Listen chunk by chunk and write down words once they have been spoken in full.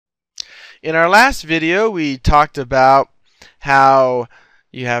In our last video, we talked about how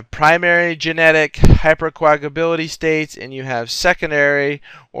you have primary genetic hypercoagulability states and you have secondary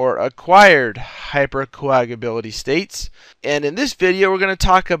or acquired hypercoagulability states. And in this video, we're going to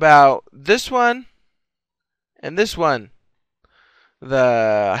talk about this one and this one,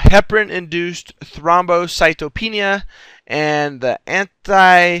 the heparin-induced thrombocytopenia and the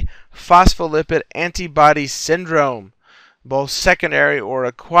antiphospholipid antibody syndrome, both secondary or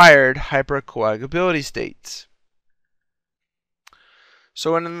acquired hypercoagulability states.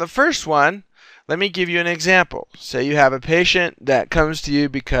 So in the first one, let me give you an example. Say you have a patient that comes to you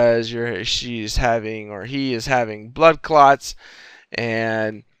because she is having or he is having blood clots,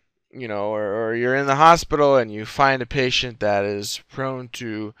 and or you're in the hospital and you find a patient that is prone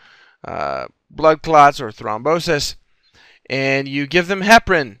to blood clots or thrombosis, and you give them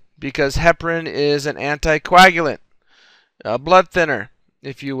heparin because heparin is an anticoagulant, a blood thinner,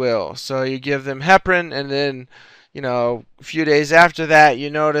 if you will. So you give them heparin, and then a few days after that, you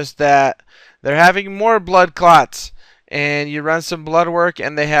notice that they're having more blood clots, and you run some blood work,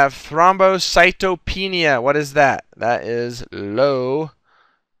 and they have thrombocytopenia. What is that? That is low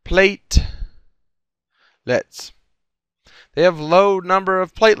platelets. They have low number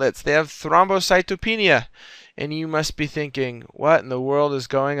of platelets. They have thrombocytopenia, and you must be thinking, what in the world is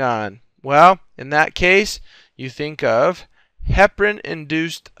going on? Well, in that case, you think of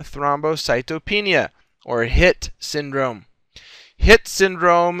heparin-induced thrombocytopenia, or HIT syndrome. HIT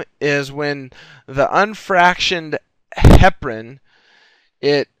syndrome is when the unfractioned heparin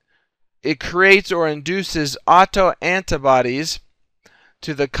it creates or induces autoantibodies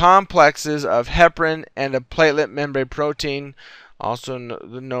to the complexes of heparin and a platelet membrane protein, also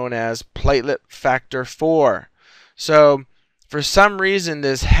known as platelet factor 4. So for some reason,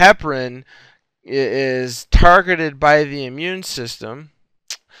 this heparin is targeted by the immune system,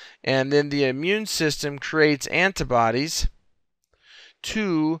 and then the immune system creates antibodies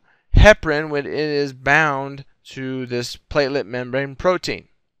to heparin when it is bound to this platelet membrane protein.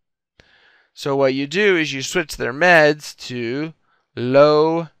 So what you do is you switch their meds to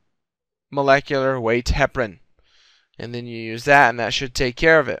low molecular weight heparin, and then you use that, and that should take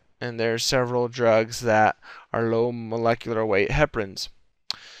care of it. And there are several drugs that are low molecular weight heparins.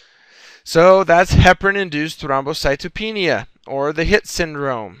 So that's heparin-induced thrombocytopenia, or the HIT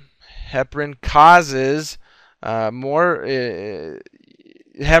syndrome. Heparin causes heparin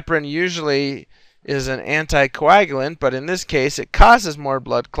usually is an anticoagulant, but in this case it causes more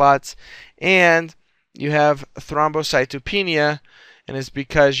blood clots, and you have thrombocytopenia, and it's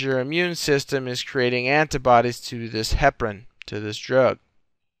because your immune system is creating antibodies to this heparin, to this drug.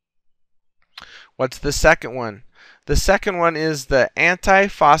 What's the second one? The second one is the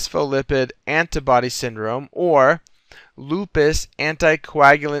antiphospholipid antibody syndrome, or Lupus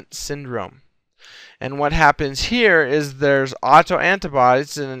anticoagulant syndrome. And what happens here is there's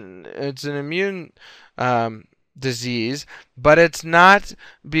autoantibodies, and it's an immune disease, but it's not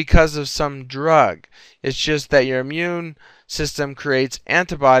because of some drug. It's just that your immune system creates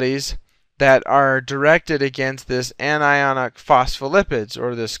antibodies that are directed against this anionic phospholipids,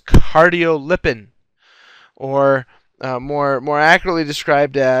 or this cardiolipin, or more accurately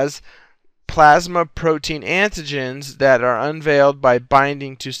described as plasma protein antigens that are unveiled by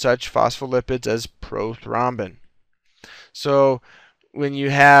binding to such phospholipids as prothrombin. So when you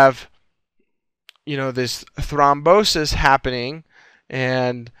have this thrombosis happening,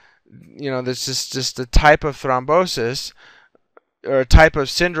 and this is just a type of thrombosis or a type of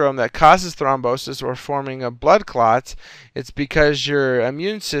syndrome that causes thrombosis or forming of blood clots, it's because your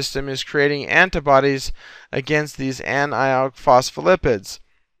immune system is creating antibodies against these anionic phospholipids,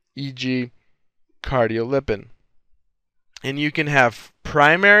 e.g. cardiolipin. And you can have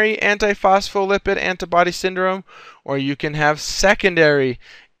primary antiphospholipid antibody syndrome, or you can have secondary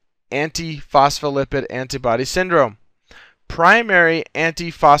antiphospholipid antibody syndrome. Primary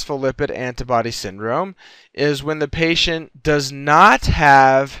antiphospholipid antibody syndrome is when the patient does not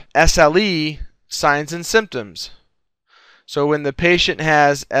have SLE signs and symptoms. So when the patient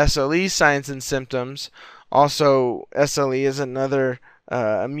has SLE signs and symptoms, also SLE is another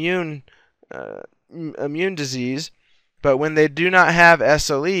immune disease, but when they do not have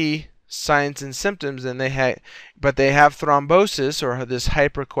SLE signs and symptoms, but they have thrombosis or this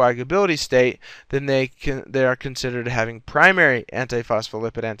hypercoagulability state, then they are considered having primary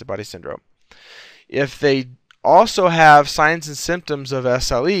antiphospholipid antibody syndrome. If they also have signs and symptoms of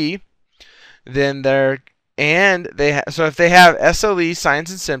SLE, then so if they have SLE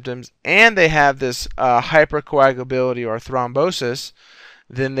signs and symptoms and they have this hypercoagulability or thrombosis,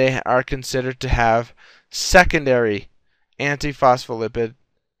 then they are considered to have secondary antiphospholipid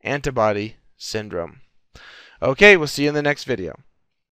antibody syndrome. Okay, we'll see you in the next video.